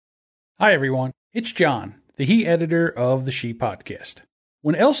Hi, everyone. It's John, the He editor of the She Podcast.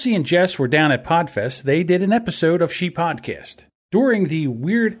 When Elsie and Jess were down at Podfest, they did an episode of She Podcast. During the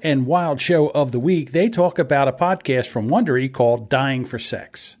Weird and Wild Show of the Week, they talk about a podcast from Wondery called Dying for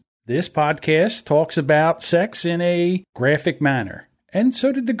Sex. This podcast talks about sex in a graphic manner, and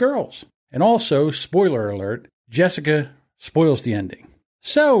so did the girls. And also, spoiler alert, Jessica spoils the ending.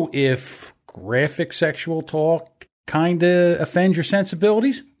 So, if graphic sexual talk kinda offends your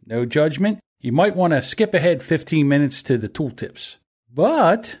sensibilities, no judgment, you might want to skip ahead 15 minutes to the tooltips.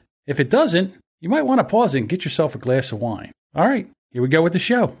 But if it doesn't, you might want to pause it and get yourself a glass of wine. All right, here we go with the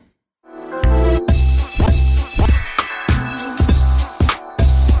show.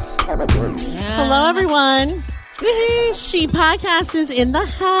 Hello, everyone. Woo-hoo. She Podcast is in the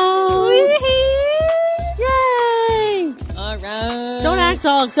house. Woo-hoo. Yay! All right. Don't act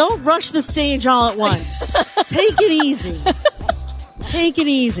dogs. Don't rush the stage all at once. Take it easy. Take it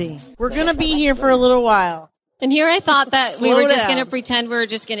easy. We're going to be here for a little while. And here I thought that we Slow were just down. going to pretend we were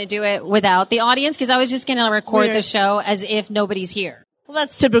just going to do it without the audience because I was just going to record the show as if nobody's here. Well,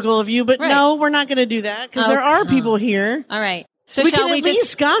 that's typical of you, but Right. no, we're not going to do that because there are people here. All right. So we shall can we at just...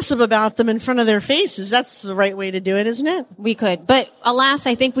 least gossip about them in front of their faces. That's the right way to do it, isn't it? We could. But alas,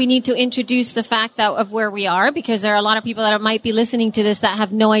 I think we need to introduce the fact that of where we are because there are a lot of people that might be listening to this that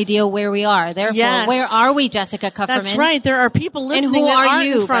have no idea where we are. Therefore, Yes. where are we, Jessica Kupferman? That's right. There are people listening who that are aren't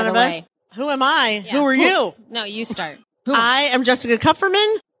you, in front by of the us. way? Who am I? Yeah. Who are you? No, you start. Who? I am Jessica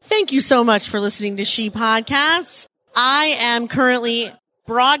Kupferman. Thank you so much for listening to She Podcasts. I am currently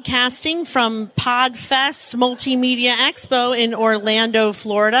broadcasting from Podfest Multimedia Expo in Orlando,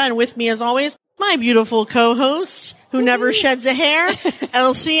 Florida. And with me, as always, my beautiful co-host who never sheds a hair,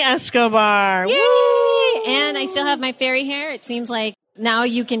 Elsie Escobar. Yay! Woo! And I still have my fairy hair. It seems like now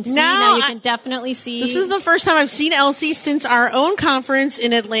you can see. Now Now you I- can definitely see. This is the first time I've seen Elsie since our own conference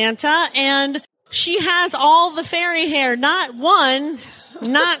in Atlanta, and she has all the fairy hair. Not one,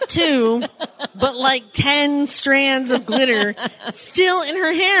 not two, but like 10 strands of glitter still in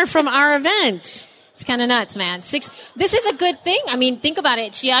her hair from our event. It's kind of nuts, man. This is a good thing. I mean, think about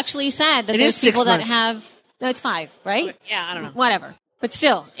it. She actually said that It there's is 6 people that months. have, no, it's 5, right? Yeah, I don't know. Whatever. But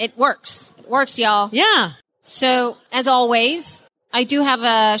still, it works. It works, y'all. Yeah. So, as always, I do have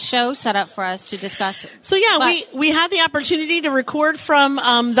a show set up for us to discuss. So yeah, But- we had the opportunity to record from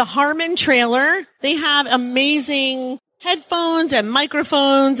the Harmon trailer. They have amazing headphones and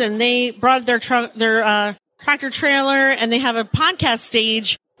microphones, and they brought their tractor trailer, and they have a podcast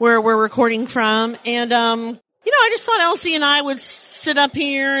stage where we're recording from. And I just thought Elsie and I would sit up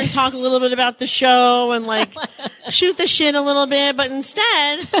here and talk a little bit about the show and like shoot the shit a little bit, but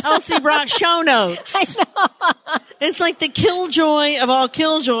instead Elsie brought show notes. It's like the killjoy of all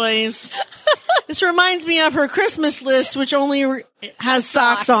killjoys. This reminds me of her Christmas list, which only has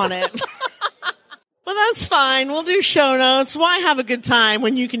socks on it. But that's fine. We'll do show notes. Why have a good time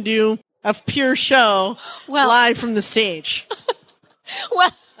when you can do a pure show live from the stage?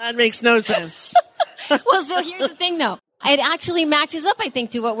 Well, That makes no sense. well, so here's the thing, though. It actually matches up, I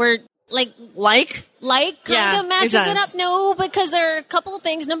think, to what we're like kind Yeah, of matches it it does. up. No, because there are a couple of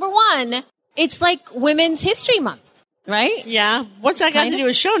things. Number one, it's like Women's History Month, right? Yeah. What's that got Kinda. to do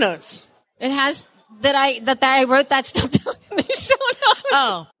with show notes? It has that I wrote that stuff down in the show notes.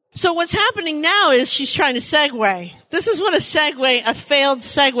 Oh. So what's happening now is she's trying to segue. This is what a failed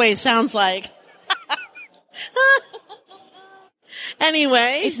segue sounds like.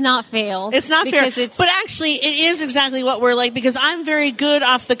 Anyway. It's not failed. It's not because fair. It's, but actually, it is exactly what we're like, because I'm very good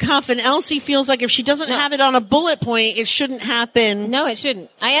off the cuff, and Elsie feels like if she doesn't have it on a bullet point, it shouldn't happen. no, it shouldn't.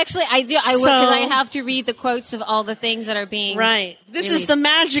 I do. I will, because I have to read the quotes of all the things that are being Right. This is released. the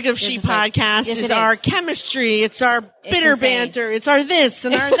magic of She is like- Podcast. yes, It's it our is. chemistry. It's our bitter insane. banter. It's our this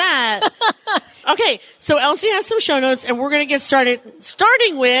and our that. Okay, so Elsie has some show notes, and we're going to get started.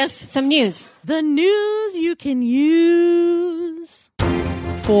 Starting with Some news. the news you can use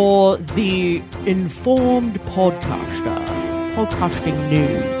for the informed podcaster. Podcasting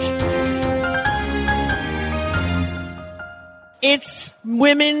news. It's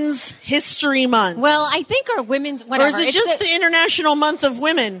Women's History Month. Well, I think our women's Or whatever. is it It's just the International Month of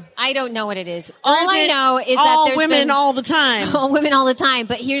Women? I don't know what it is. Or All is I it know is all that there's women been all the time. all women all the time.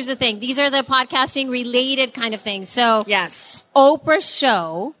 But here's the thing: these are the podcasting related kind of things. So Yes. Oprah's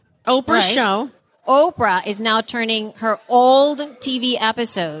show. Oprah's Right. show. Oprah is now turning her old TV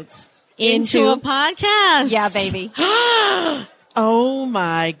episodes Into a podcast. Yeah, baby. Oh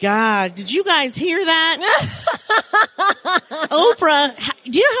my God. Did you guys hear that? Oprah,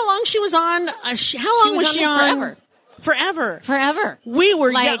 do you know how long she was on? How long was she on? Forever. Forever. Forever. We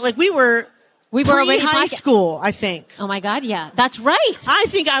were Like- we were We were already pre-high school, I think. Oh my God, yeah. That's right. I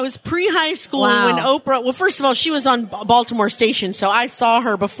think I was pre-high school Wow. when Oprah, well, first of all, she was on Baltimore Station, so I saw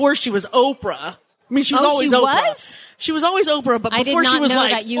her before she was Oprah. I mean, she was always she Oprah. was? She was always Oprah, but I did before not she was know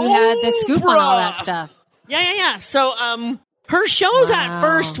like, that you had the scoop on all that Oprah. stuff. Yeah. So, her shows at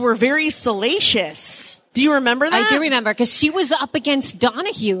first were very salacious. Do you remember that? I do remember because she was up against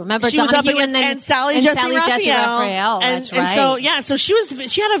Donahue. Remember She was up Donahue against and Sally Jesse Raphael. That's right. And so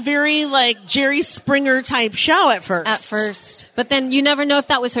she had a very like Jerry Springer type show at first. But then you never know if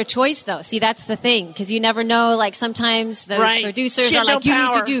that was her choice, though. See, that's the thing because you never know. Like sometimes those Right. producers She are had no like,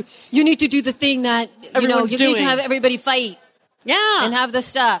 power. you need to do the thing that Everyone's you need to doing. have everybody fight Yeah. and have the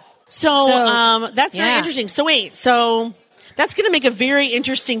stuff. So that's very yeah. interesting. So wait, so that's going to make a very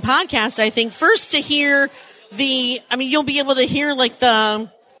interesting podcast, I think. First to hear you'll be able to hear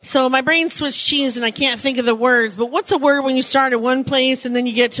so my brain switched cheese and I can't think of the words, but what's a word when you start at one place and then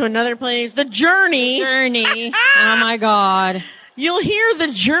you get to another place? The journey. Journey. Oh my God. You'll hear the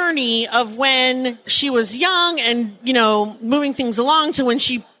journey of when she was young and, moving things along to when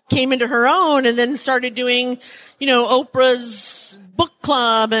she came into her own and then started doing, Oprah's book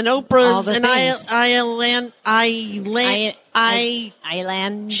club and Oprah's and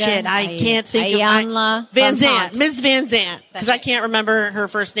Shit, I can't think of Van Zandt, Ms. Van Zandt, because I can't remember her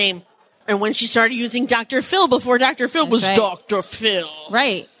first name. And when she started using Dr. Phil before Dr. Phil was right. Dr. Phil.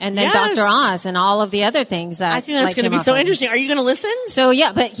 Right. And then Yes. Dr. Oz and all of the other things that I think that's going to be so interesting. Are you going to listen? So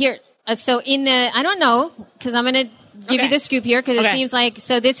yeah, but here, I don't know, because I'm going to give you the scoop here, because it seems like,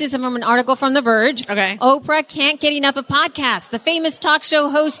 so this is from an article from The Verge. Okay. Oprah can't get enough of podcasts. The famous talk show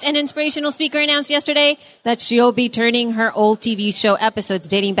host and inspirational speaker announced yesterday that she'll be turning her old TV show episodes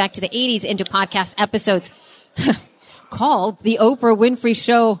dating back to the 80s into podcast episodes called The Oprah Winfrey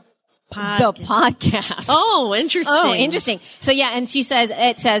Show. The podcast. Oh, interesting. Oh, interesting. So yeah, and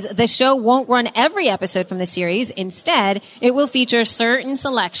it says the show won't run every episode from the series. Instead, it will feature certain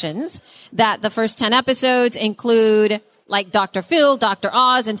selections that the first 10 episodes include like Dr. Phil, Dr.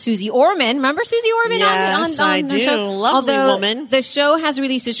 Oz, and Susie Orman. Remember Susie Orman Yes, on I the do. show? Lovely Although woman. The show has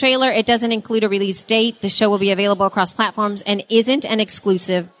released a trailer. It doesn't include a release date. The show will be available across platforms and isn't an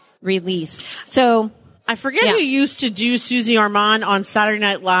exclusive release. So I forget who used to do Susie Orman on Saturday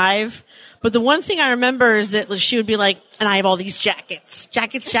Night Live, but the one thing I remember is that she would be like, and I have all these jackets. I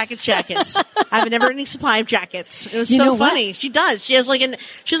have a never-ending supply of jackets. It was so funny. What? She does. She has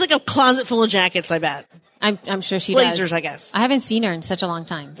a closet full of jackets, I bet. I'm sure she Blazers, does. I guess. I haven't seen her in such a long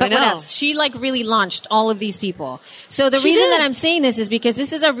time. But I know. what else? She really launched all of these people. So the reason that I'm saying this is because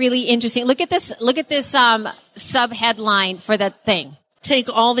this is a really interesting, look at this sub headline for that thing. Take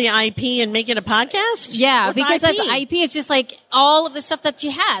all the IP and make it a podcast? Yeah, What's because IP? that's IP. It's just like all of the stuff that she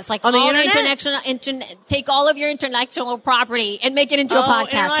has, like on the all internet? take all of your intellectual property and make it into a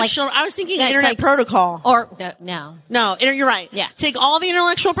podcast. I was thinking Internet Protocol. Or no. You're right. Yeah, take all the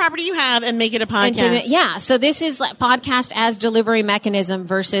intellectual property you have and make it a podcast. So this is like podcast as delivery mechanism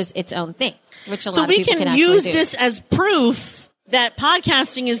versus its own thing, which a lot of people can use actually do. this as proof that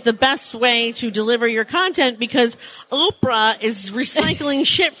podcasting is the best way to deliver your content because Oprah is recycling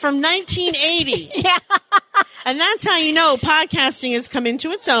shit from 1980. Yeah. And that's how you know podcasting has come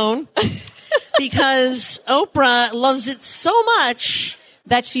into its own because Oprah loves it so much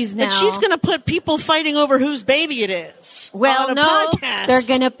that she's going to put people fighting over whose baby it is. Well, on a no, podcast. They're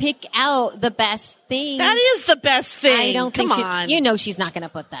going to pick out the best thing. That is the best thing. I don't think she's not going to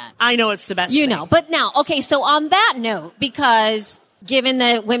put that. I know it's the best thing. But now, okay, so on that note, because given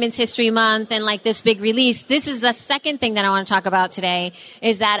the Women's History Month and like this big release, this is the second thing that I want to talk about today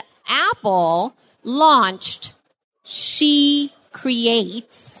is that Apple launched She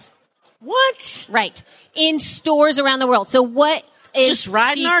Creates. What? Right. In stores around the world. So what is just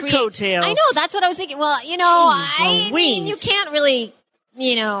riding our coattails? I know, that's what I was thinking. Well, I mean, you can't really,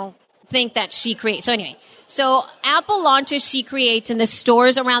 think that She Creates. So anyway, so Apple launches She Creates in the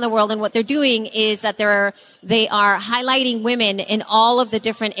stores around the world, and what they're doing is that they are highlighting women in all of the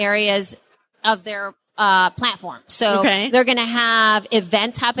different areas of their platform. So they're going to have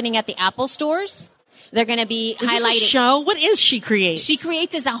events happening at the Apple stores. They're going to be highlighting. This a show? What is She Creates? She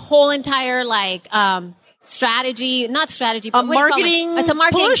Creates is a whole entire strategy, not strategy, but marketing it's a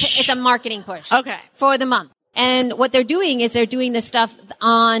marketing push? It's a marketing push. Okay. For the month. And what they're doing is they're doing this stuff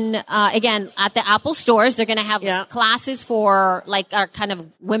on, again, at the Apple stores. They're going to have classes for kind of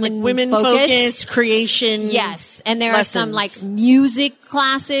women focused creation. Yes. And there lessons. are some music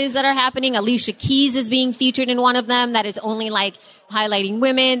classes that are happening. Alicia Keys is being featured in one of them that is only highlighting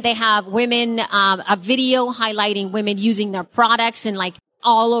women. They have women, a video highlighting women using their products and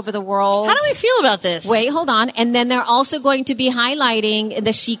all over the world. How do we feel about this? Wait, hold on. And then they're also going to be highlighting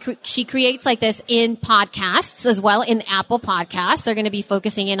the She Creates like this in podcasts as well, in Apple Podcasts. They're going to be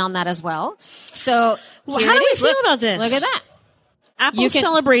focusing in on that as well. So how do we feel about this? Look at that. Apple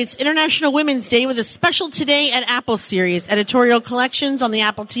celebrates International Women's Day with a special Today at Apple series. Editorial collections on the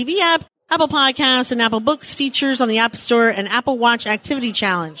Apple TV app, Apple Podcasts, and Apple Books, features on the App Store, and Apple Watch Activity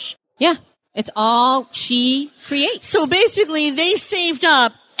Challenge. Yeah. It's all She Creates. So basically, they saved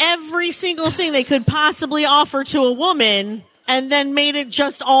up every single thing they could possibly offer to a woman and then made it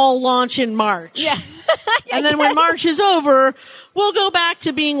just all launch in March. Yeah. And then when March is over, we'll go back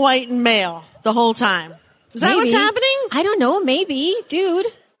to being white and male the whole time. Is that what's happening? I don't know. Maybe. Dude.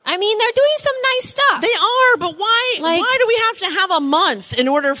 I mean, they're doing some nice stuff. They are, but why do we have to have a month in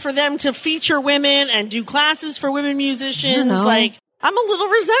order for them to feature women and do classes for women musicians? Like, I'm a little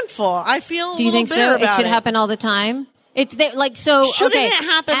resentful. I feel. Do you think so? It should happen all the time. It's like so. Shouldn't okay, it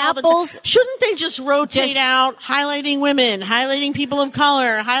happen all the time? Shouldn't they just rotate out highlighting women, highlighting people of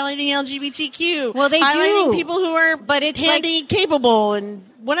color, highlighting LGBTQ? Well, they highlighting do people who are but it's handy, capable, and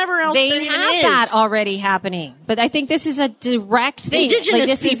whatever else. They have that already happening. But I think this is a direct thing.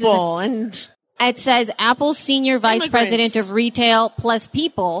 Indigenous people and. It says Apple's Senior Vice President of Retail plus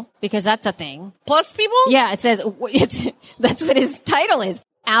People, because that's a thing. Plus People? Yeah, it says, that's what his title is.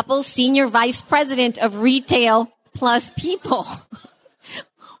 Apple's Senior Vice President of Retail plus People.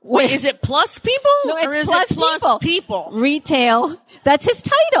 Wait, is it plus people? No, it's or is plus it plus people? Retail. That's his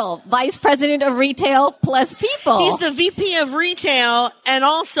title. Vice President of Retail plus People. He's the VP of Retail, and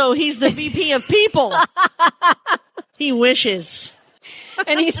also he's the VP of People. He wishes.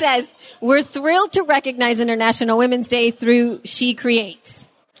 And he says, we're thrilled to recognize International Women's Day through She Creates.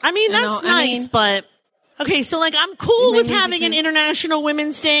 I mean, that's nice, but okay, so like I'm cool with having an International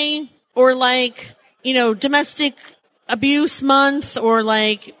Women's Day or like, domestic abuse month or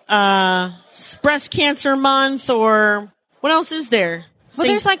like breast cancer month or what else is there? Well,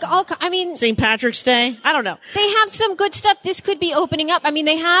 there's like St. Patrick's Day. I don't know. They have some good stuff. This could be opening up. I mean,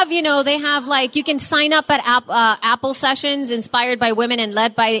 they have like, you can sign up at Apple sessions inspired by women and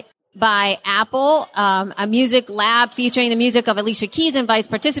led by Apple, a music lab featuring the music of Alicia Keys invites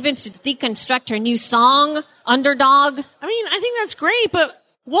participants to deconstruct her new song, Underdog. I mean, I think that's great, but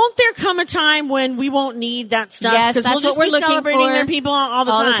won't there come a time when we won't need that stuff? Yes, that's we'll just what we're be celebrating their people all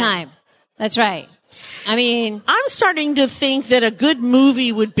the time. That's right. I mean, I'm starting to think that a good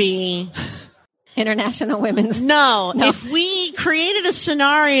movie would be International Women's. No, if we created a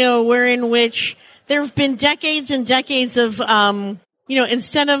scenario in which there have been decades and decades of,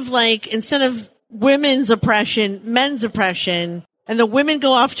 instead of women's oppression, men's oppression, and the women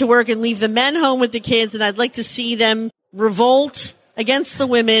go off to work and leave the men home with the kids, and I'd like to see them revolt against the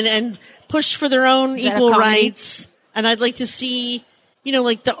women and push for their own equal rights. And I'd like to see,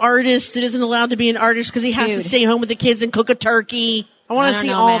 like the artist that isn't allowed to be an artist because he has to stay home with the kids and cook a turkey. I want to see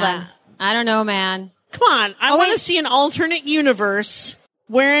all that. I don't know, man. Come on. I want to see an alternate universe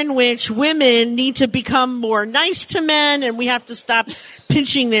in which women need to become more nice to men, and we have to stop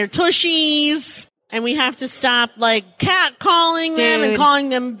pinching their tushies, and we have to stop like catcalling them and calling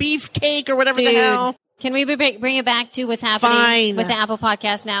them beefcake or whatever the hell. Can we bring it back to what's happening with the Apple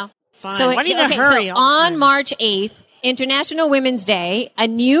Podcast now? Fine. So I need to hurry. So on March 8th, International Women's Day, a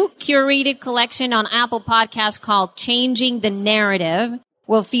new curated collection on Apple Podcasts called Changing the Narrative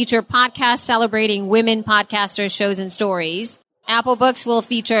will feature podcasts celebrating women podcasters, shows, and stories. Apple Books will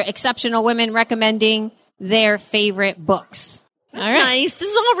feature exceptional women recommending their favorite books. That's nice. This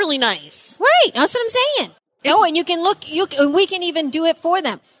is all really nice. Right. That's what I'm saying. And you can we can even do it for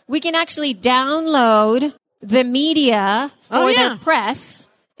them. We can actually download the media for their press,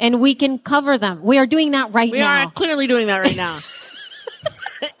 and we can cover them. We are doing that right now. We are clearly doing that right now.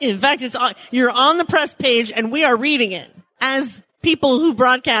 In fact, you're on the press page, and we are reading it as people who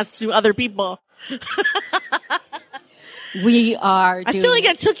broadcast to other people. We are I feel like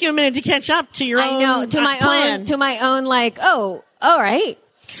it took you a minute to catch up to your own plan. To my own, like, oh, all right.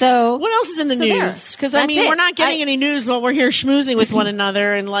 So what else is in the news? Because we're not getting any news while we're here schmoozing with one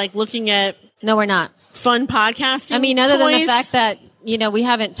another and like looking at. No, we're not. Fun podcasting. I mean, other than the fact that we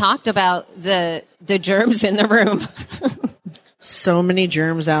haven't talked about the germs in the room. So many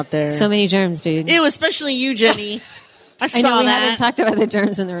germs out there. So many germs, dude. Ew, especially you, Jenny. I saw know we that. haven't talked about the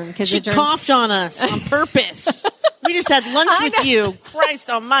germs in the room because she coughed on us on purpose. We just had lunch with you. Christ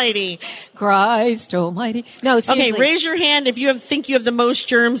almighty. Christ almighty. No, seriously. Okay, raise your hand if you think you have the most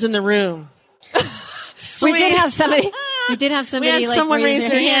germs in the room. We did have somebody. We had someone raise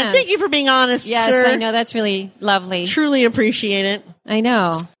their hand. Thank you for being honest, yes, sir. I know. That's really lovely. Truly appreciate it. I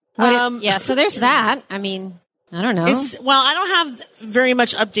know. So there's that. I mean, I don't know. I don't have very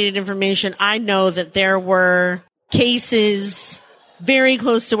much updated information. I know that there were cases very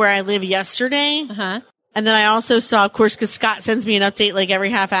close to where I live yesterday. Uh-huh. And then I also saw, of course, because Scott sends me an update like every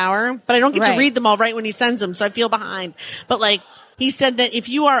half hour, but I don't get to read them all right when he sends them, so I feel behind. But like, he said that if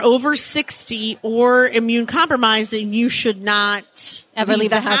you are over 60 or immune compromised, then you should not ever leave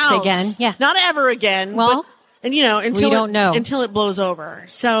the house again. Yeah. Not ever again. Well, and you know, until we don't know. Until it blows over.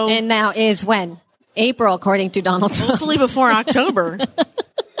 So, and now is when? April, according to Donald Trump. Hopefully before October.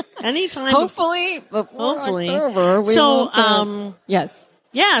 Anytime. Hopefully before October. Yes.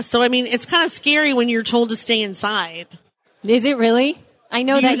 Yeah, so I mean, it's kind of scary when you're told to stay inside. Is it really? I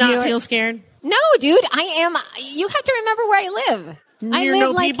know that you not feel scared. No, dude, I am. You have to remember where I live. Near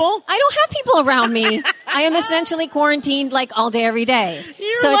no people? I don't have people around me. I am essentially quarantined like all day, every day. So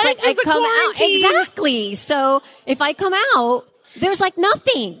it's like I come out. Exactly. So if I come out, there's like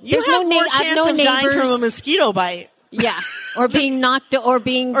nothing. There's no neighbors. I have no neighbors. Dying from a mosquito bite. Yeah, or being knocked, or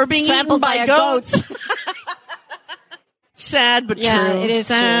being trampled by a goat. Sad but true. Yeah, it is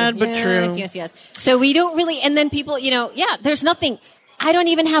sad true. but true. Yes. So we don't really, and then people, there's nothing. I don't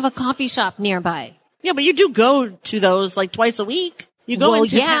even have a coffee shop nearby. Yeah, but you do go to those like twice a week. You go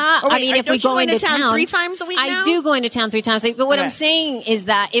into town. I mean, if we go into town 3 times a week now? I do go into town 3 times a week. But what I'm saying is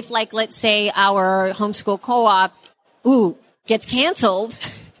that if, like, let's say our homeschool co-op, gets canceled,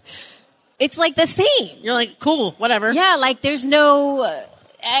 it's like the same. You're like, cool, whatever. Yeah, like there's no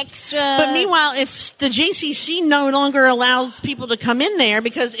extra. But meanwhile, if the JCC no longer allows people to come in there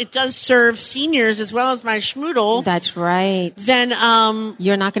because it does serve seniors as well as my schmoodle. That's right. Then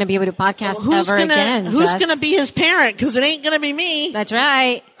you're not going to be able to podcast ever again. Who's going to be his parent? Because it ain't going to be me. That's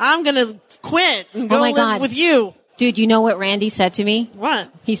right. I'm going to quit and go live with you. Dude, you know what Randy said to me? What?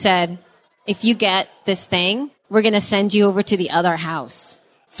 He said, if you get this thing, we're going to send you over to the other house.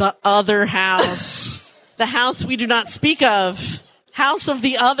 The other house. The house we do not speak of. House of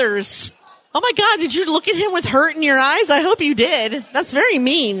the others. Oh my God, did you look at him with hurt in your eyes? I hope you did. That's very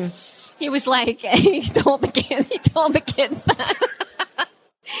mean. He was like, he told the kids that.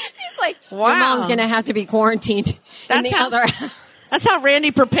 He's like, wow. Your mom's going to have to be quarantined in the other house. That's how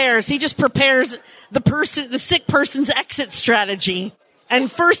Randy prepares. He just prepares the sick person's exit strategy. And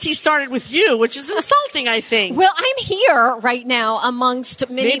first he started with you, which is insulting, I think. Well, I'm here right now amongst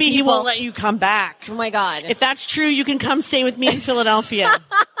many people. Maybe he won't let you come back. Oh, my God. If that's true, you can come stay with me in Philadelphia.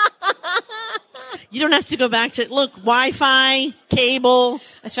 You don't have to go back to, Wi-Fi, cable.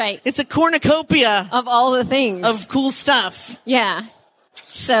 That's right. It's a cornucopia. Of all the things. Of cool stuff. Yeah.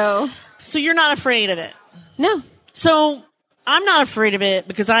 So you're not afraid of it? No. So I'm not afraid of it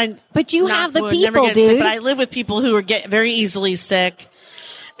because But you have the people, never get dude. Sick, but I live with people who get very easily sick.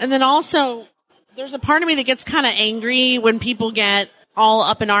 And then also, there's a part of me that gets kind of angry when people get all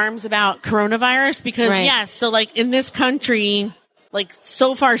up in arms about coronavirus because, so like in this country, like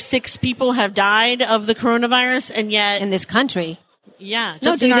so far 6 people have died of the coronavirus and yet. In this country? Yeah,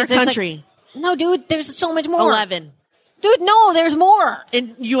 just in our country. No, dude, there's so much more. 11. Dude, no, there's more.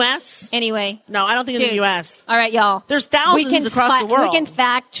 In U.S.? Anyway. No, I don't think in the U.S. All right, y'all. There's thousands across the world. We can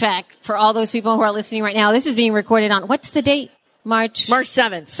fact check for all those people who are listening right now. This is being recorded on, what's the date? March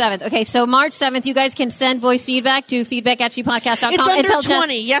 7th. 7th. Okay, so March 7th, you guys can send voice feedback to feedback@sheepodcast.com. It's under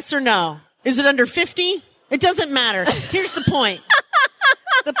 20, yes or no? Is it under 50? It doesn't matter. Here's the point.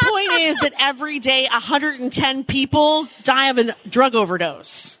 The point is that every day 110 people die of a drug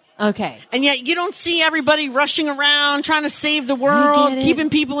overdose. Okay. And yet you don't see everybody rushing around trying to save the world, keeping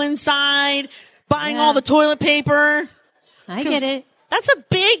people inside, buying all the toilet paper. I get it. That's a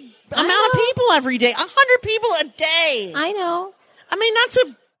big amount of people every day. 100 people a day. I know. I mean, not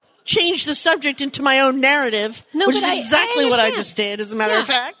to change the subject into my own narrative, which is exactly what I just did, as a matter of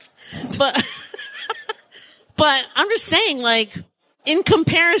fact. But, but I'm just saying, like, in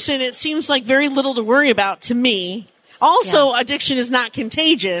comparison, it seems like very little to worry about to me. Also, addiction is not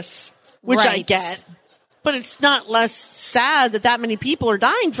contagious, which I get. But it's not less sad that many people are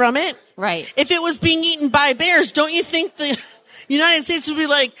dying from it. Right. If it was being eaten by bears, don't you think the United States would be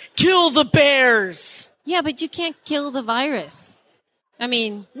like, kill the bears? Yeah, but you can't kill the virus. I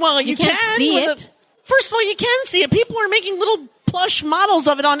mean, well, you can't see it. First of all, you can see it. People are making little plush models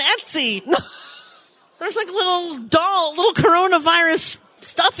of it on Etsy. There's like little coronavirus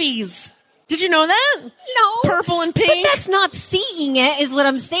stuffies. Did you know that? No. Purple and pink. But that's not seeing it, is what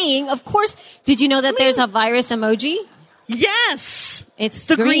I'm saying. Of course. Did you know that there's a virus emoji? Yes. It's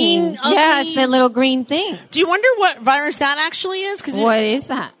the green. It's the little green thing. Do you wonder what virus that actually is? What is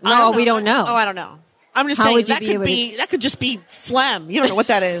that? No, we don't know. Oh, I don't know. I'm just saying that could just be phlegm. You don't know what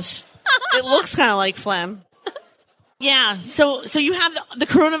that is. It looks kind of like phlegm. Yeah. So you have the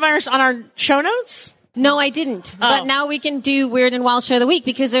coronavirus on our show notes? No, I didn't. But now we can do Weird and Wild Show of the Week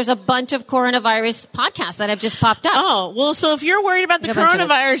because there's a bunch of coronavirus podcasts that have just popped up. Oh, well, so if you're worried about the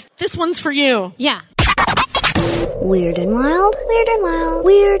coronavirus, this one's for you. Yeah. Weird and Wild, Weird and Wild,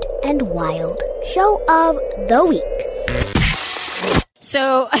 Weird and Wild Show of the Week.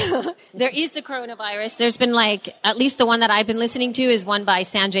 So there is the coronavirus. There's been at least the one that I've been listening to is one by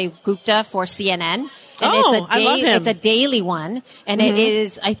Sanjay Gupta for CNN. And I love him. It's a daily one. And it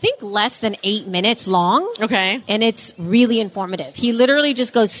is, I think, less than 8 minutes long. Okay. And it's really informative. He literally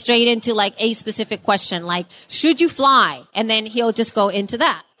just goes straight into a specific question, like, should you fly? And then he'll just go into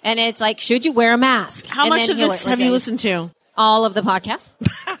that. And it's like, should you wear a mask? How much of this have you listened to? All of the podcasts.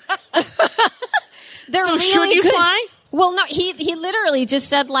 They're so really should you good. fly? Well, no, he literally just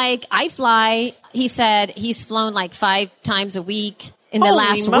said, I fly. He said he's flown 5 times a week in the Holy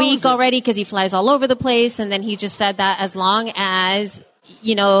last Moses. week already because he flies all over the place. And then he just said that as long as,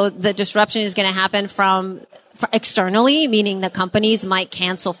 the disruption is going to happen from externally, meaning the companies might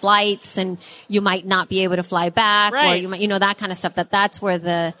cancel flights and you might not be able to fly back or you might, that kind of stuff, that's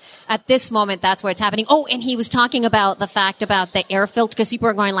where at this moment, that's where it's happening. Oh, and he was talking about the fact about the air filter because people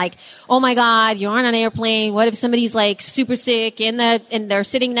are going oh my God, you're on an airplane. What if somebody's super sick and they're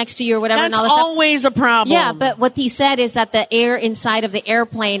sitting next to you or whatever? That's and all this always a problem. Yeah, but what he said is that the air inside of the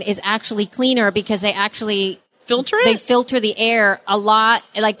airplane is actually cleaner because they actually filter it? They filter the air a lot.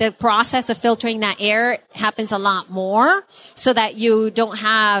 The process of filtering that air happens a lot more so that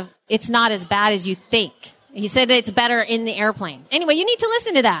it's not as bad as you think. He said it's better in the airplane. Anyway, you need to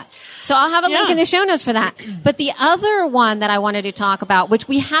listen to that. So I'll have a link in the show notes for that. But the other one that I wanted to talk about, which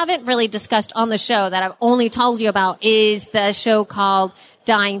we haven't really discussed on the show that I've only told you about, is the show called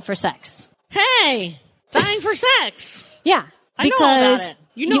Dying for Sex. Hey, Dying for Sex. Yeah. I know about it.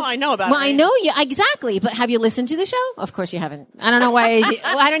 I know about it. Well, I know you exactly, but have you listened to the show? Of course you haven't. I don't know why.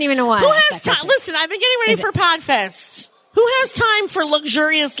 I don't even know why. Who has time? Listen, I've been getting ready for Podfest. Who has time for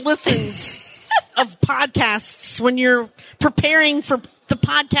luxurious listens of podcasts when you're preparing for the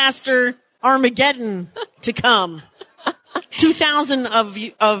podcaster Armageddon to come? 2,000 of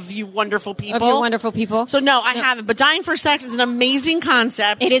you wonderful people. Of you wonderful people. So no, I haven't. But Dying for Sex is an amazing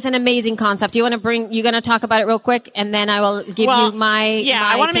concept. It is an amazing concept. You're going to talk about it real quick and then I will give you my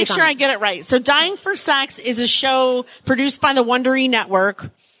I want to make sure I get it right. So Dying for Sex is a show produced by the Wondery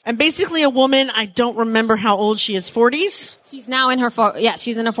Network. And basically a woman, I don't remember how old she is, 40s? She's now in her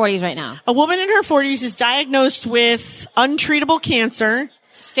she's in her 40s right now. A woman in her 40s is diagnosed with untreatable cancer.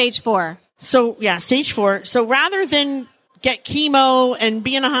 Stage 4. So, stage 4. So rather than get chemo and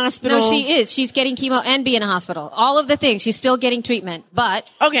be in a hospital. No, she is. She's getting chemo and be in a hospital. All of the things. She's still getting treatment, but.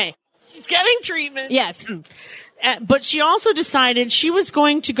 Okay. She's getting treatment. Yes. But she also decided she was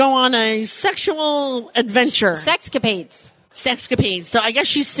going to go on a sexual adventure. Sexcapades. So I guess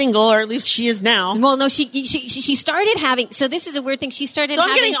she's single, or at least she is now. Well, no, she started having, so this is a weird thing. She started having.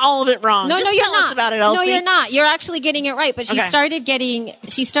 So I'm getting all of it wrong. No, Just no, you're tell not. us about it, Elsie. No, you're not. You're actually getting it right. But she started getting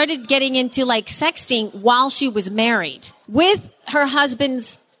into sexting while she was married with her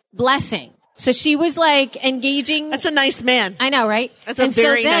husband's blessing. So she was engaging. That's a nice man. I know, right? That's a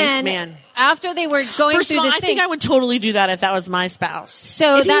very nice man. After they were going First through of all, this I thing. think I would totally do that if that was my spouse.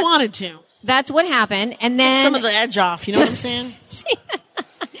 So if he wanted to. That's what happened. And then. Take some of the edge off. You know what I'm saying?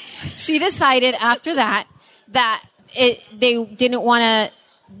 She decided after that they didn't want to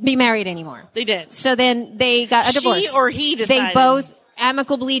be married anymore. They did. So then they got a divorce. She or he decided. They both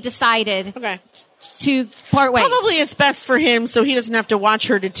amicably decided to part ways. Probably it's best for him so he doesn't have to watch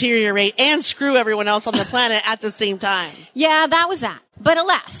her deteriorate and screw everyone else on the planet at the same time. Yeah, that was that. But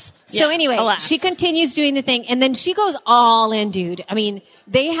alas. So anyway, she continues doing the thing, and then she goes all in, dude. I mean,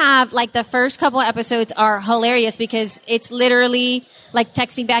 they have, the first couple of episodes are hilarious because it's literally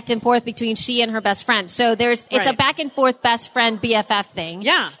texting back and forth between she and her best friend. So it's a back and forth best friend BFF thing.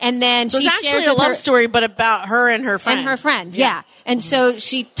 Yeah. And then so she it's actually a love story, but about her and her friend. And her friend, yeah. And so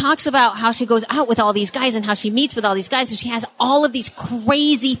she talks about how she goes out with all these guys and how she meets with all these guys. And she has all of these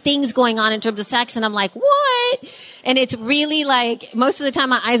crazy things going on in terms of sex. And I'm like, what? And it's really most of the time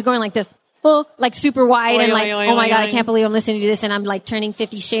my eyes going like this. Oh, super wide and oh my God, I can't believe I'm listening to this. And I'm turning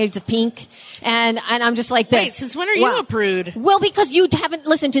 50 shades of pink. And I'm just like this. Wait, since when are you a prude? Well, because you haven't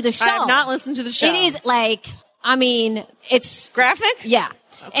listened to the show. I have not listened to the show. It is it's graphic. Yeah.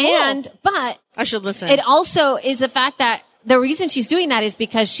 Oh, cool. But I should listen. It also is the fact that the reason she's doing that is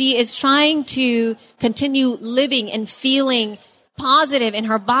because she is trying to continue living and feeling positive in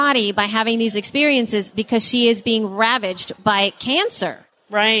her body by having these experiences because she is being ravaged by cancer.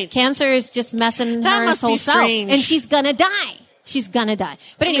 Right. Cancer is just messing her whole self. And she's gonna die. She's gonna die.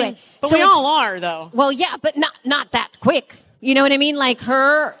 But anyway. But we all are, though. Well, yeah, but not that quick. You know what I mean? Like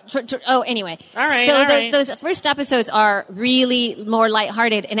her. Anyway. All right. So those first episodes are really more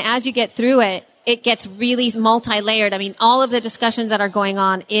lighthearted, and as you get through it, it gets really multi-layered. I mean, all of the discussions that are going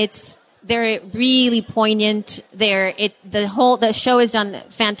on, they're really poignant. The show is done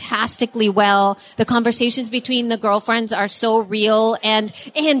fantastically well. The conversations between the girlfriends are so real, and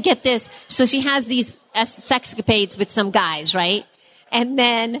get this. So she has these sexcapades with some guys, right? And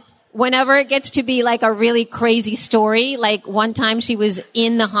then whenever it gets to be like a really crazy story, like one time she was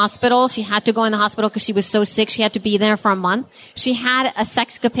in the hospital. She had to go in the hospital because she was so sick. She had to be there for a month. She had a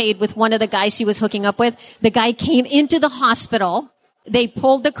sexcapade with one of the guys she was hooking up with. The guy came into the hospital. They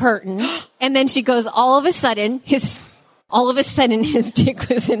pulled the curtain, and then she goes, all of a sudden his dick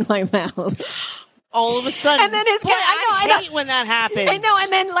was in my mouth. All of a sudden. And then his guy, I hate when that happens. I know.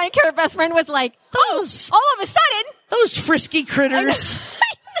 And then like her best friend was like, all of a sudden. Those frisky critters.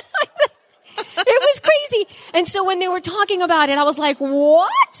 It was crazy. And so when they were talking about it, I was like,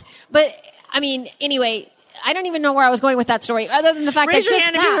 what? But I mean, anyway, I don't even know where I was going with that story other than the fact Raise that your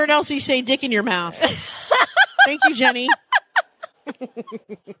hand if you heard Elsie say dick in your mouth. Thank you, Jenny.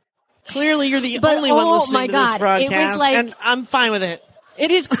 Clearly, you're the only one listening to this broadcast, it was like, and I'm fine with it.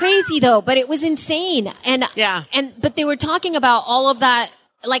 It is crazy though, but it was insane. And but they were talking about all of that,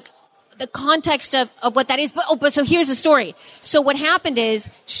 like the context of what that is. But so here's the story. So what happened is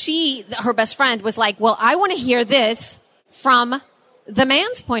her best friend was like, well, I want to hear this from the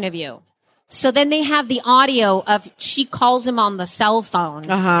man's point of view. So then they have the audio of she calls him on the cell phone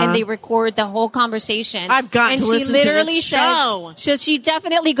and they record the whole conversation. I've got to listen to this show. So she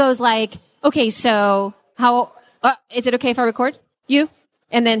definitely goes like, okay, so how, is it okay if I record you?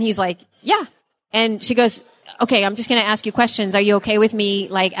 And then he's like, yeah. And she goes, okay, I'm just going to ask you questions. Are you okay with me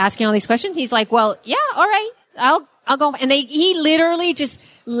like asking all these questions? He's like, well, yeah, all right. I'll go. And he literally just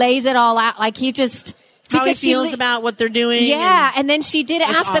lays it all out. Like he just, how he feels about what they're doing. Yeah. And then she did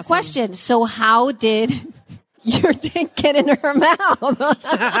ask the question. So how did your dick get in her mouth?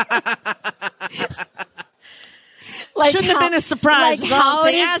 Like shouldn't have been a surprise.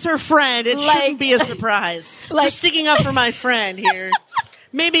 Like as her friend, it shouldn't be a surprise. Just sticking up for my friend here.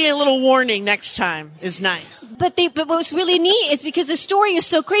 Maybe a little warning next time is nice. But what's really neat is because the story is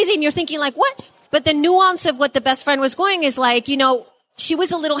so crazy and you're thinking like, what? But the nuance of what the best friend was going is like, you know, she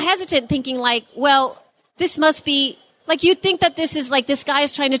was a little hesitant thinking like, well, this must be like, you'd think that this is like, this guy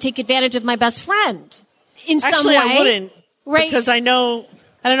is trying to take advantage of my best friend in some way. Actually, I wouldn't. Right. Because I don't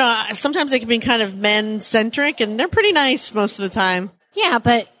know, sometimes they can be kind of men-centric and they're pretty nice most of the time. Yeah,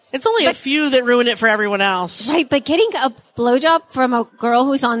 but it's only a few that ruin it for everyone else. Right, but getting a blowjob from a girl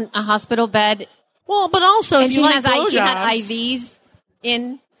who's on a hospital bed. Well, but also if you like blowjobs. She had IVs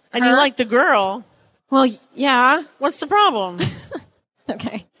in and you like the girl. Well, yeah. What's the problem?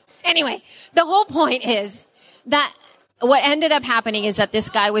 Okay. Anyway, the whole point is that what ended up happening is that this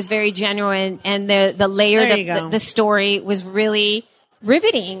guy was very genuine and the layered the story was really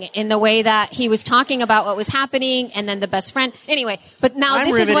riveting in the way that he was talking about what was happening and then the best friend. Anyway, but now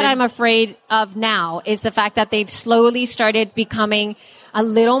this is what I'm afraid of now is the fact that they've slowly started becoming a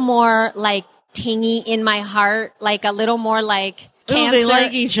little more like tingy in my heart, like a little more like cancer. They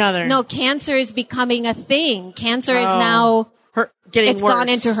like each other. No, cancer is becoming a thing. Cancer is now it's worse. Gone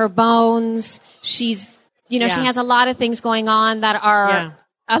into her bones. She's, she has a lot of things going on that are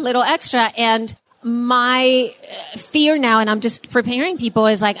a little extra and my fear now, and I'm just preparing people,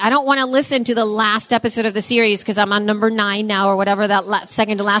 is like, I don't want to listen to the last episode of the series because I'm on number 9 now or whatever that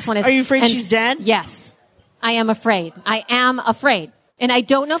second to last one is. Are you afraid she's dead? Yes. I am afraid. And I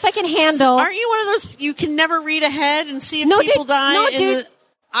don't know if I can handle. Aren't you one of those, you can never read ahead and see if people die? No, dude.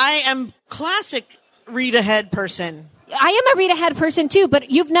 I am classic read ahead person. I am a read ahead person too,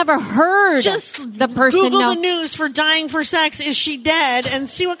 but you've never heard the person. Google the news for dying for sex. Is she dead? And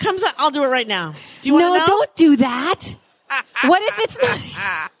see what comes up. I'll do it right now. Do you want to know? No, don't do that. What if it's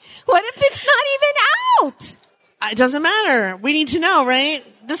not? What if it's not even out? It doesn't matter. We need to know, right?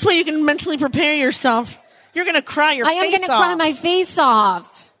 This way you can mentally prepare yourself. You're going to cry your face off. I am going to cry my face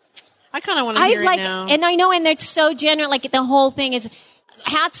off. I kind of want to hear it now. And I know, and they're so general. Like the whole thing is,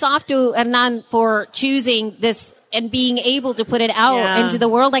 hats off to Hernan for choosing this and being able to put it out into the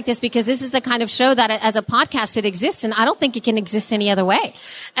world like this, because this is the kind of show that as a podcast it exists, and I don't think it can exist any other way.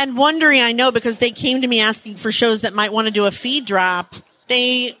 And Wondery, I know, because they came to me asking for shows that might want to do a feed drop.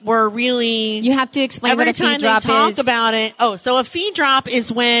 They were really... You have to explain what a feed drop is. Every time they talk about it... Oh, so a feed drop is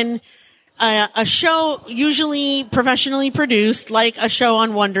when a show, usually professionally produced, like a show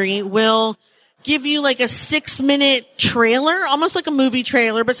on Wondery, will give you like a 6-minute trailer, almost like a movie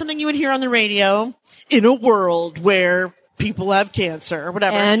trailer, but something you would hear on the radio, in a world where people have cancer or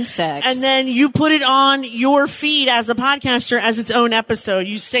whatever. And sex. And then you put it on your feed as a podcaster as its own episode.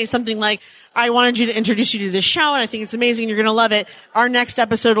 You say something like, I wanted you to introduce you to this show, and I think it's amazing. You're going to love it. Our next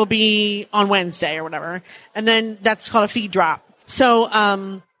episode will be on Wednesday or whatever. And then that's called a feed drop.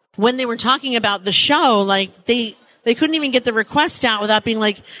 So, when they were talking about the show, like they couldn't even get the request out without being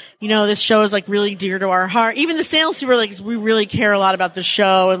like, this show is like really dear to our heart. Even the sales people were like, we really care a lot about the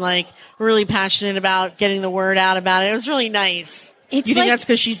show and like we're really passionate about getting the word out about it. It was really nice. You think that's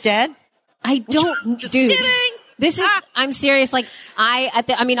because she's dead? I don't, Just dude. kidding. This is, I'm serious. Like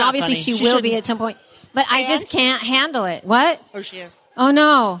obviously funny. she will shouldn't. be at some point, but I just can't handle it. What? Oh, she is. Oh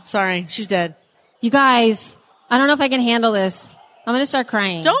no. Sorry. She's dead. You guys, I don't know if I can handle this. I'm going to start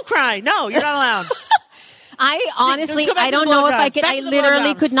crying. Don't cry. No, you're not allowed. I honestly, Let's go back I to the don't know if I blowjobs. could, Back I to the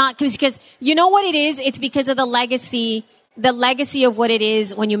literally blowjobs. could not, because you know what it is? It's because of the legacy of what it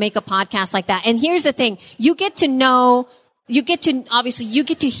is when you make a podcast like that. And here's the thing. You get to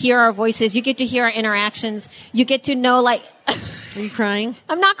hear our voices. You get to hear our interactions. You get to know, like, Are you crying?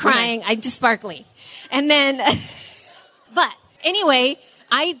 I'm not crying. I'm just sparkly. And then, but anyway,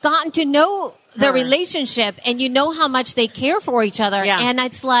 I've gotten to know the relationship, and you know how much they care for each other. Yeah. And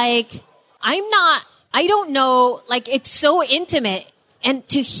it's like, I don't know, like, it's so intimate. And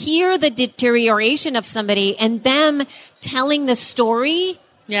to hear the deterioration of somebody and them telling the story.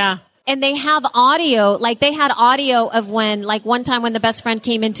 Yeah. And they have audio, like they had audio of when, like one time when the best friend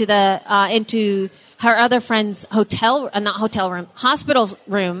came into into her other friend's hospital's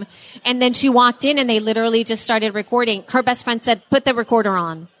room. And then she walked in and they literally just started recording. Her best friend said, put the recorder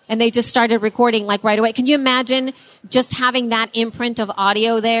on. And they just started recording like right away. Can you imagine just having that imprint of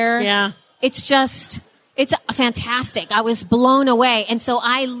audio there? Yeah. It's fantastic. I was blown away. And so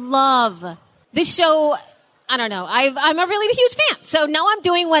I love this show. I don't know. I'm a really huge fan. So now I'm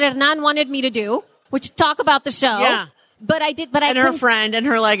doing what Hernan wanted me to do, which talk about the show. Yeah. But and her friend and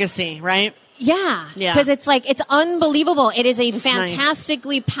her legacy, right? Yeah. Yeah. Because it's unbelievable. It is a It's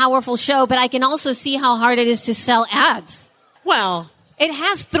fantastically powerful show, but I can also see how hard it is to sell ads. Well, it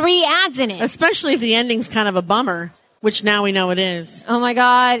has 3 ads in it. Especially if the ending's kind of a bummer, which now we know it is. Oh my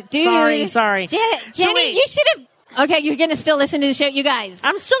God. Dude. Sorry. Jenny, you should have. Okay, you're going to still listen to the show, you guys.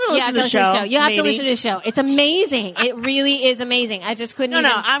 I'm still going to listen to the show. You have to listen to the show. It's amazing. It really is amazing. I just couldn't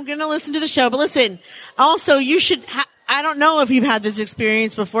No, I'm going to listen to the show. But listen, also, you should, I don't know if you've had this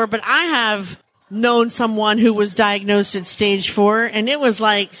experience before, but I have known someone who was diagnosed at stage 4, and it was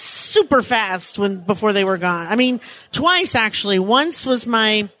like super fast before they were gone. I mean, twice actually. Once was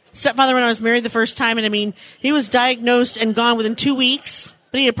my stepfather when I was married the first time, and I mean, he was diagnosed and gone within 2 weeks,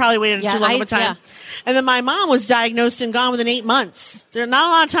 but he had probably waited too long of a time. Yeah. And then my mom was diagnosed and gone within 8 months. There's not a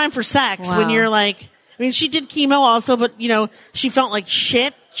lot of time for sex when you're like, I mean, she did chemo also, but she felt like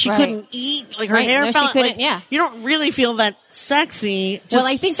shit. She couldn't eat. Like her hair felt like, you don't really feel that sexy. Well,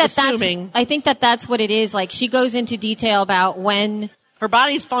 I think that's what it is. Like she goes into detail about when her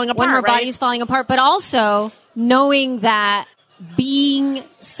body's falling apart. Body's falling apart, but also knowing that being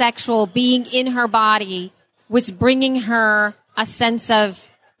sexual, being in her body was bringing her a sense of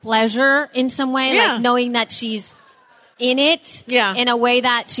pleasure in some way, like knowing that she's in it in a way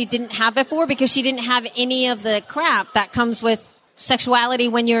that she didn't have before because she didn't have any of the crap that comes with sexuality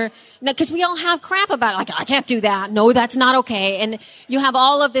when because we all have crap about it. Like, I can't do that. No, that's not okay. And you have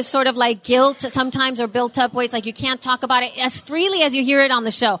all of this sort of like guilt sometimes or built up ways. Like you can't talk about it as freely as you hear it on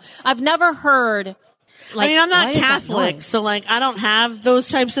the show. I've never heard. Like, I mean, I'm not Catholic, so like I don't have those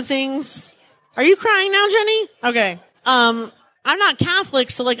types of things. Are you crying now, Jenny? Okay. I'm not Catholic,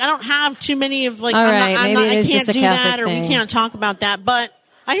 so like I don't have too many of like I can't do that or we can't talk about that. But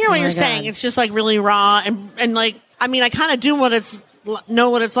I hear what you're saying. It's just like really raw and like I mean I kind of know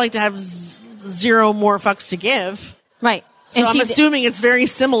what it's like to have 0 more fucks to give. Right. So I'm assuming it's very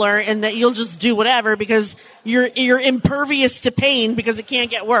similar in that you'll just do whatever because you're impervious to pain because it can't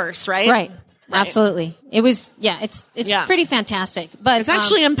get worse, right? Right. Absolutely. It was it's pretty fantastic. But it's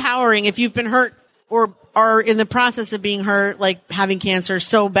actually empowering if you've been hurt or are in the process of being hurt, like having cancer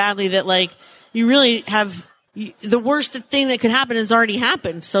so badly that like you really have the worst thing that could happen has already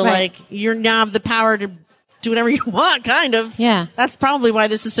happened. So like you now have the power to do whatever you want, kind of. Yeah. That's probably why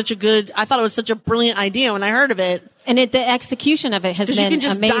this is I thought it was such a brilliant idea when I heard of it. And the execution of it has been amazing. You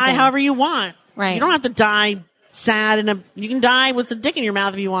can just die however you want. Right. You don't have to die sad you can die with a dick in your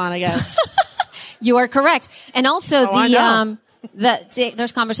mouth if you want, I guess. You are correct. And also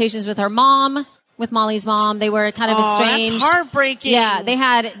there's conversations with her mom. With Molly's mom, they were kind of estranged. That's heartbreaking. Yeah,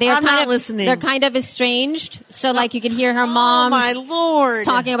 they're kind of estranged. So like you can hear her mom, my Lord,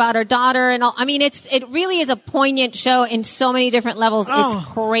 talking about her daughter and all. I mean, it really is a poignant show in so many different levels. It's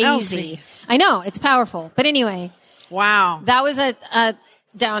crazy. Elsie. I know it's powerful, but anyway, Wow. That was a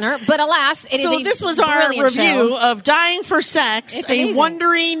downer, but alas, it is so a this was our brilliant review show. of Dying for Sex, It's a amazing.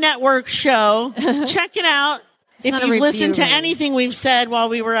 Wondery Network show. Check it out. If not a you've review, listened to really. anything we've said while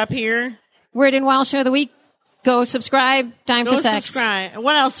we were up here, Weird and Wild Show of the Week. Go subscribe. Dying go for Sex. subscribe.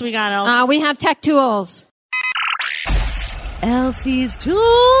 What else we got, Elsie? We have tech tools. Elsie's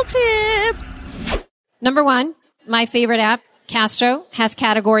Tool Tips. Number 1, my favorite app, Castro, has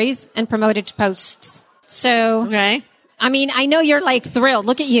categories and promoted posts. So, Okay. I mean, I know you're like thrilled.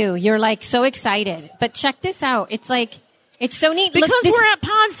 Look at you. You're like so excited. But check this out. It's like, it's so neat. Because Look, this- we're at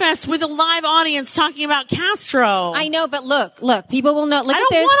PodFest with a live audience talking about Castro. I know, but look, people will know. Look I at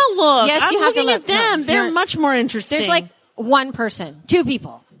don't this. want to look. Yes, I'm you have to looking look. at them. No, They're you're- much more interesting. There's like one person, 2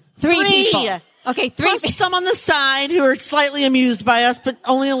 people, 3 people. Okay, 3 Plus some on the side who are slightly amused by us, but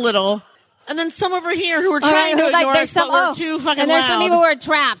only a little. And then some over here who are trying to ignore us, but we're too fucking and there's loud. some people who are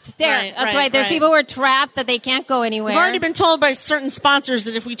trapped. There, Right, that's right, right. There's right. people who are trapped that they can't go anywhere. We've already been told by certain sponsors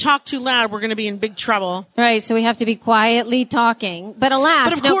that if we talk too loud, we're going to be in big trouble. Right, so we have to be quietly talking. But alas,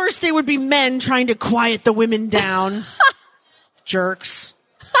 But of course, they would be men trying to quiet the women down. Jerks.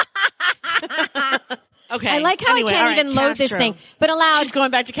 Okay. I like how Anyway, I can't all right, even load this Castro. thing. But alas, She's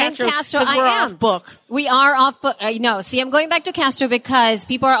going back to Castro and Castro, because we're I am. off book. We are off book. No, see, I'm going back to Castro because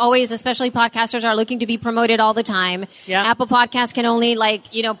people are always, especially podcasters, are looking to be promoted all the time. Yeah. Apple Podcasts can only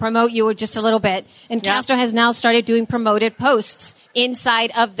promote you just a little bit. And Yeah. Castro has now started doing promoted posts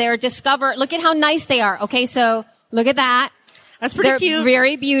inside of their Discover. Look at how nice they are. Okay, so look at that. That's pretty They're cute.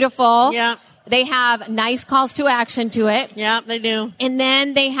 very beautiful. Yeah. They have nice calls to action to it. Yeah, they do. And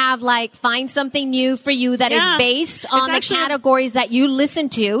then they have find something new for you that is Yeah. based It's on the actually categories that you listen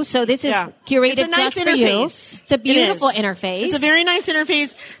to. So this is Yeah. curated It's a nice just for you. interface. It's a beautiful It is. interface. It's a very nice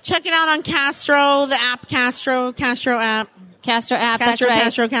interface. Check it out on Castro, the app Castro app. Castro app. Castro,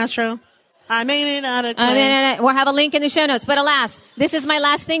 that's right. Castro. I made it out of clay. We'll have a link in the show notes. But alas, this is my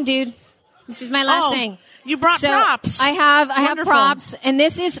last thing, dude. This is my last thing. You brought So props. I have Wonderful. props, and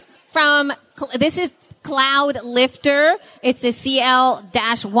this is Cloud Lifter. It's a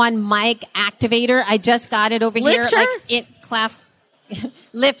CL-1 mic activator. I just got it over Lifter? here.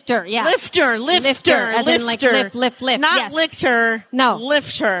 Lifter, yeah. Lifter, as in lift. Not yes. lichter. No.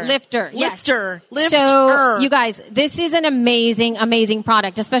 Lifter. Yes. Lifter. So, you guys, this is an amazing, amazing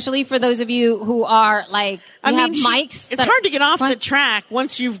product, especially for those of you who are have mics. It's hard to get off the track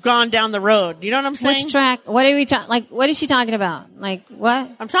once you've gone down the road. You know what I'm saying? Which track? What are we what is she talking about? What?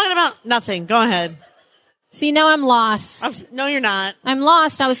 I'm talking about nothing. Go ahead. See, now I'm lost. No, you're not. I'm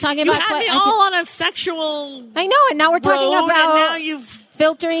lost. I was talking You about. had me all on a sexual. I know, and now we're talking road, about. And now you've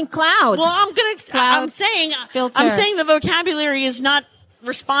filtering clouds. Well, I'm saying the vocabulary is not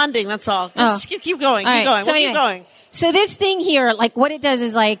responding. That's all. Just keep going. Keep going. So Keep going. So this thing here, what it does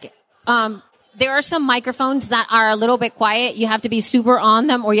is there are some microphones that are a little bit quiet. You have to be super on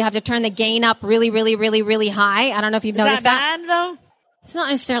them, or you have to turn the gain up really, really, really, really high. I don't know if you've noticed that. Is that bad though? It's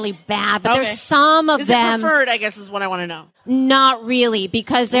not necessarily bad, but Okay. there's some of Is them. it preferred? I guess is what I want to know. Not really,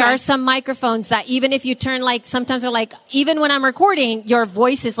 because there Okay. are some microphones that even if you turn sometimes they're even when I'm recording, your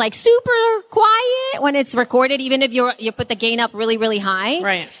voice is super quiet when it's recorded, even if you put the gain up really, really high.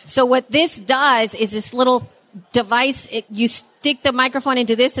 Right. So what this does is this little device, you stick the microphone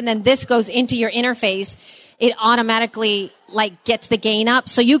into this and then this goes into your interface. It automatically gets the gain up.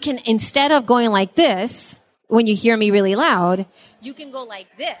 So you can, instead of going like this, when you hear me really loud, you can go like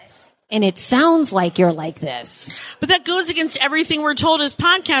this, and it sounds like you're like this. But that goes against everything we're told as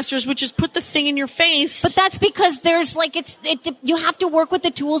podcasters, which is put the thing in your face. But that's because there's you have to work with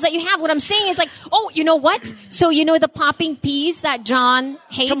the tools that you have. What I'm saying is you know what? So the popping P's that John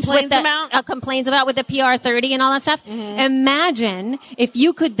hates complains about with the PR30 and all that stuff. Mm-hmm. Imagine if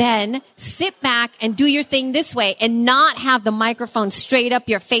you could then sit back and do your thing this way and not have the microphone straight up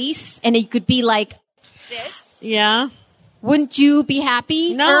your face, and it could be like this. Yeah. Wouldn't you be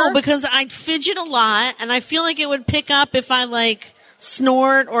happy? No, because I'd fidget a lot, and I feel like it would pick up if I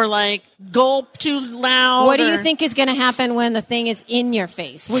snort or gulp too loud. What do you think is going to happen when the thing is in your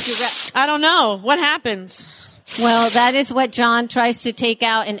face? Would you? I don't know. What happens? Well, that is what John tries to take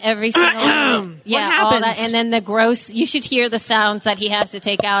out in every single one. Yeah, what happens? All that, and then the gross. You should hear the sounds that he has to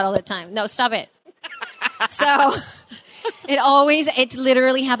take out all the time. No, stop it. So it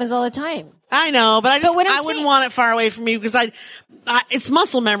literally happens all the time. I know, but I wouldn't want it far away from me because it's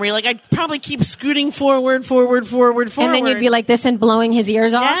muscle memory. I'd probably keep scooting forward. And then you'd be like this and blowing his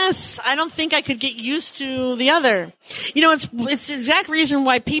ears off? Yes. I don't think I could get used to the other. It's the exact reason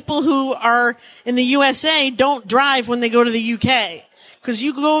why people who are in the USA don't drive when they go to the UK. Because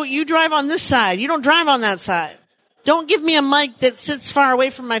you drive on this side. You don't drive on that side. Don't give me a mic that sits far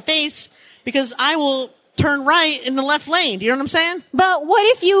away from my face because I will turn right in the left lane. Do you know what I'm saying? But what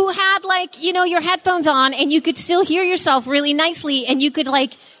if you had your headphones on and you could still hear yourself really nicely and you could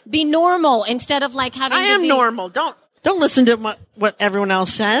be normal instead of having I am normal. Don't listen to what everyone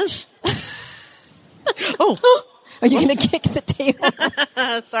else says. Oh. Are you going to kick the table?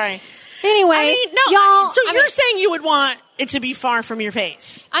 Sorry. Anyway, y'all. So you're saying you would want it to be far from your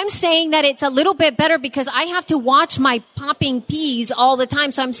face? I'm saying that it's a little bit better because I have to watch my popping peas all the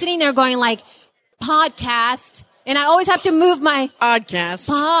time. So I'm sitting there going podcast, and I always have to move my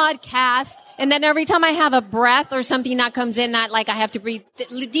podcast. And then every time I have a breath or something that comes in that I have to breathe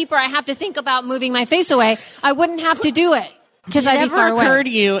deeper, I have to think about moving my face away. I wouldn't have to do it because I'd be far away. It never occurred to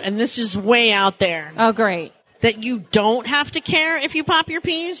you, and this is way out there. Oh, great. That you don't have to care if you pop your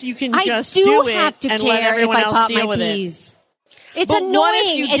peas. You can just do it have to and care let everyone if I else pop deal my with peas. It. It's but annoying. What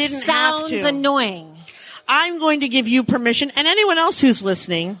if you didn't sounds have to? Annoying. I'm going to give you permission, and anyone else who's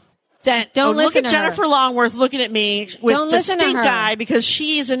listening, that don't listen look at Jennifer Longworth looking at me with don't the listen stink to her. eye because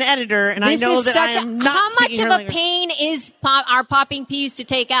she is an editor, and I know that I am not. How much of a pain is our popping peas to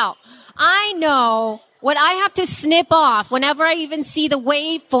take out? I know what I have to snip off whenever I even see the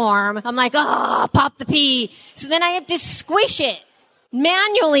waveform. I'm like, pop the pea. So then I have to squish it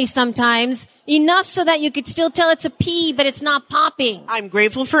manually sometimes, enough so that you could still tell it's a pea, but it's not popping. I'm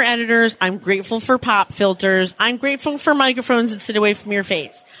grateful for editors. I'm grateful for pop filters. I'm grateful for microphones that sit away from your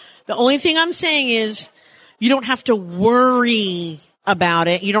face. The only thing I'm saying is you don't have to worry about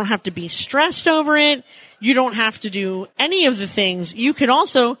it. You don't have to be stressed over it. You don't have to do any of the things. You could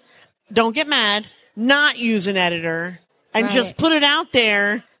also, don't get mad, not use an editor and just put it out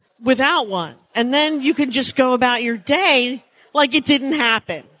there without one. And then you can just go about your day like it didn't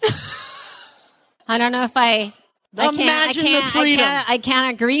happen. I don't know if I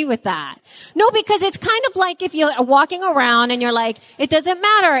can't agree with that. No, because it's kind of like if you're walking around and you're like, it doesn't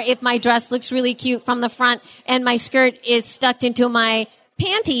matter if my dress looks really cute from the front and my skirt is stuck into my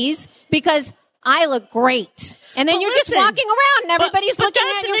panties because I look great. And then you're just walking around and everybody's looking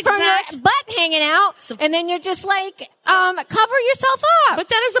at you from your butt hanging out. And then you're just cover yourself up. But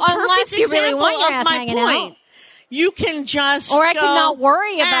that is a perfect you really want your ass my hanging point. out. You can just or I can not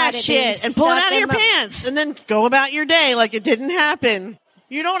worry about it shit and pull it out of your pants and then go about your day like it didn't happen.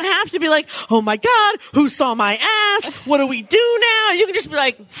 You don't have to be like, oh my God, who saw my ass? What do we do now? You can just be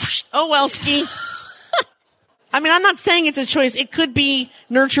like, oh well, ski. I mean, I'm not saying it's a choice. It could be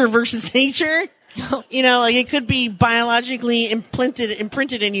nurture versus nature. It could be biologically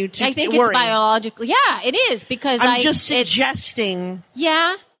imprinted in you to I think worry. It's biologically. Yeah, it is because I'm just suggesting.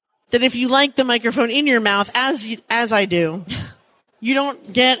 Yeah. That if you like the microphone in your mouth, as I do, you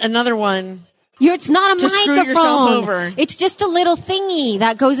don't get another one. It's not a microphone. Screw yourself over. It's just a little thingy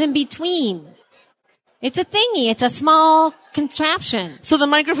that goes in between. It's a thingy. It's a small contraption. So the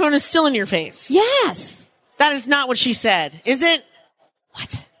microphone is still in your face? Yes. That is not what she said, is it?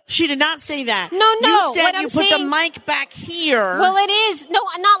 What? She did not say that. No. You said what you I'm put saying, the mic back here. Well, it is. No,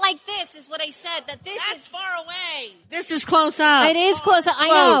 not like this is what I said. That's far away. This is close up. It is close up. I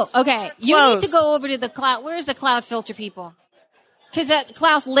know. Okay. You need to go over to the cloud. Where's the cloud filter people? Because that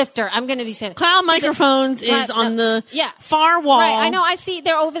cloud lifter, I'm going to be saying. Cloud microphones is on the far wall. Right, I know. I see.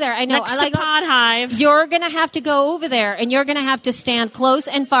 They're over there. I know. Next to Pod Hive. You're going to have to go over there, and you're going to have to stand close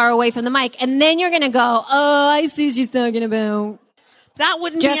and far away from the mic, and then you're going to go, oh, I see what she's talking about. That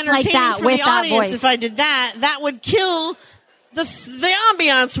wouldn't be entertaining for the audience if I did that. That would kill the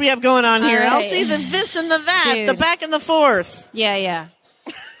ambiance we have going on here. Right. Elsie, the this and the that, Dude. The back and the forth. Yeah.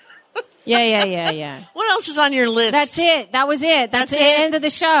 What else is on your list? That's it. That was it. That's the end of the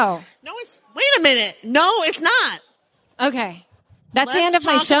show. No, wait a minute. No, it's not. Okay. That's the end of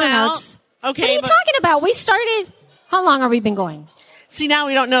my show notes. Okay. What are you talking about? We started, how long have we been going? See, now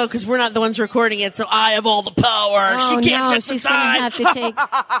we don't know because we're not the ones recording it, so I have all the power. Oh, she can't she's going to have to take.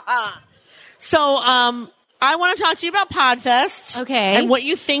 So, I want to talk to you about Podfest. Okay. And what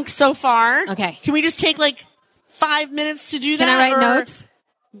you think so far. Okay. Can we just take 5 minutes to do that? Can I write notes?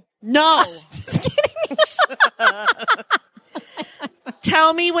 No. Just kidding.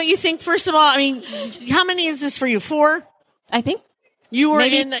 Tell me what you think, first of all. I mean, how many is this for you? 4? I think. You were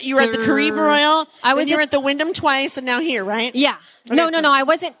at the Caribe Royal. You were at the Wyndham twice and now here, right? Yeah. Okay, no, I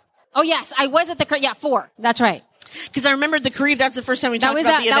wasn't. Oh, yes, I was at the Caribe. Yeah, 4. That's right. Because I remembered the Caribe. That's the first time we talked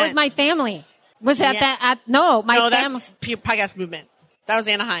about the event. That was my family. Was that family? No, that's Podcast Movement. That was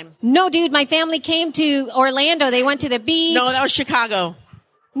Anaheim. No, dude, my family came to Orlando. They went to the beach. No, that was Chicago.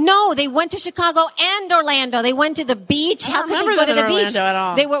 No, they went to Chicago and Orlando. They went to the beach. How could they go to the beach? At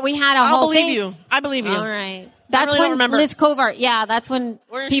all. We had a whole thing. I believe you. All right. That's when Liz Covart. Yeah, that's when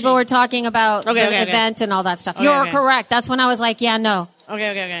people were talking about the event and all that stuff. You're correct. That's when I was like, yeah, no.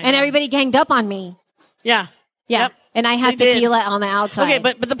 Okay. And everybody ganged up on me. Yeah. Yeah. Yep. And I had tequila on the outside. Okay,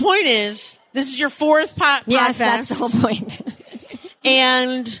 but the point is, this is your fourth podcast. Yes, that's the whole point.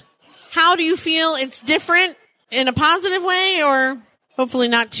 And how do you feel? It's different in a positive way, or hopefully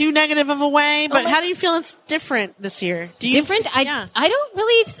not too negative of a way, but how do you feel it's different this year? Different? I don't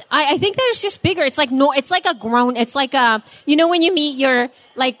really, I think that it's just bigger. It's like, no, it's like a grown, it's like a, you know, when you meet your,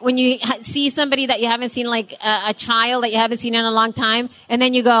 like when you see somebody that you haven't seen, like a child that you haven't seen in a long time, and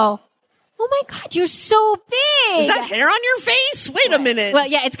then you go, oh my God, you're so big. Is that hair on your face? Wait a minute. Well,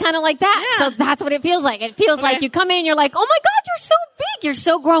 yeah, it's kind of like that. Yeah. So that's what it feels like. It feels like you come in and you're like, oh my God, you're so big. You're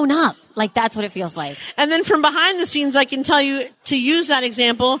so grown up. Like that's what it feels like. And then from behind the scenes, I can tell you, to use that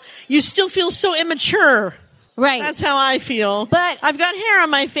example, you still feel so immature. Right. That's how I feel. But I've got hair on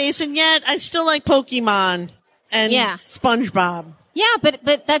my face, and yet I still like Pokemon and SpongeBob. Yeah,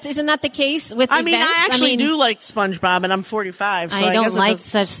 but isn't that the case with events? I actually do like SpongeBob, and I'm 45. So I don't like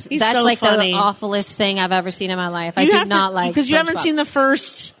such. That's so like funny. The awfulest thing I've ever seen in my life. I do not like because you haven't seen the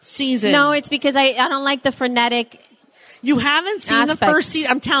first season. No, it's because I don't like the frenetic. You haven't seen the first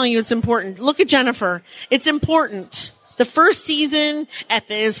season. I'm telling you, it's important. Look at Jennifer. It's important. The first season, F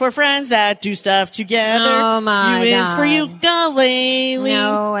is for friends that do stuff together. Oh my U God. is for ukulele.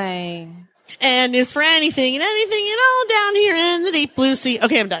 No way. And is for anything and everything and all down here in the deep blue sea.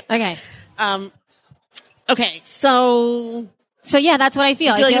 Okay, I'm done. Okay. Okay, so yeah, that's what I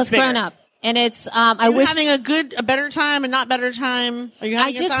feel. I feel it's grown up. And it's, I wish. Are you having a better time and not better time? Are you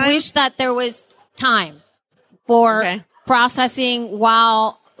having I just wish that there was time for processing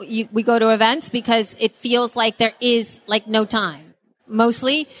while we go to events, because it feels like there is like no time,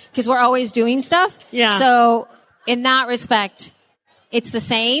 mostly because we're always doing stuff. Yeah. So in that respect, it's the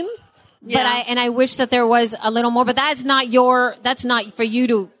same. Yeah. But I wish that there was a little more, but that's not for you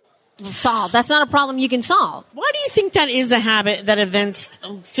to solve. That's not a problem you can solve. Why do you think that is a habit, that events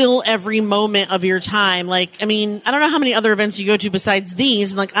fill every moment of your time? Like, I mean, I don't know how many other events you go to besides these.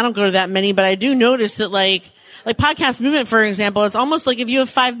 And like, I don't go to that many, but I do notice that like Podcast Movement, for example, it's almost like if you have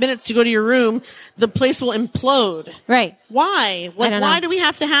 5 minutes to go to your room, the place will implode. Right. Why? Like, why do we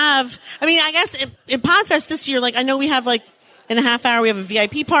have to have, I mean, I guess in Podfest this year, like, I know we have like, in a half hour, we have a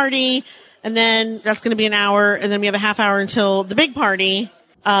VIP party, and then that's going to be an hour, and then we have a half hour until the big party.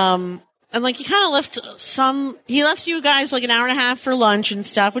 And like, he kind of he left you guys like an hour and a half for lunch and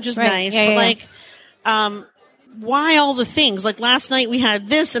stuff, which is nice. Yeah, but like, why all the things? Like last night we had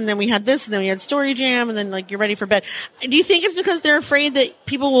this, and then we had this, and then we had Story Jam, and then like you're ready for bed. Do you think it's because they're afraid that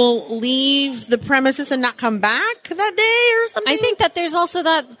people will leave the premises and not come back that day or something? I think that there's also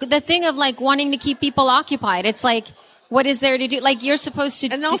the thing of like wanting to keep people occupied. It's like, what is there to do? Like, you're supposed to...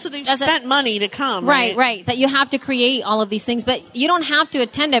 And also they've spent money to come, right? Right. That you have to create all of these things, but you don't have to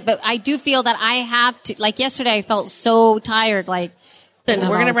attend it. But I do feel that I have to... Like, yesterday I felt so tired, like... And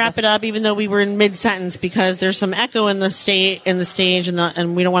we're going to wrap it up, even though we were in mid-sentence, because there's some echo in the stage,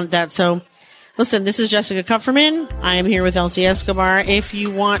 and we don't want that. So, listen, this is Jessica Kupferman. I am here with Elsie Escobar. If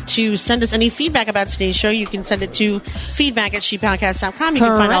you want to send us any feedback about today's show, you can send it to feedback@shepodcast.com. You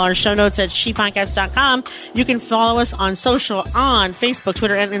can find all our show notes at shepodcast.com. You can follow us on social, on Facebook,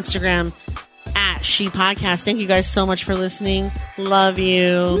 Twitter, and Instagram @shepodcast. Thank you guys so much for listening. Love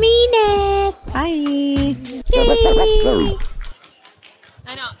you. Mean it. Bye. Yay.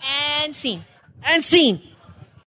 I know. And scene.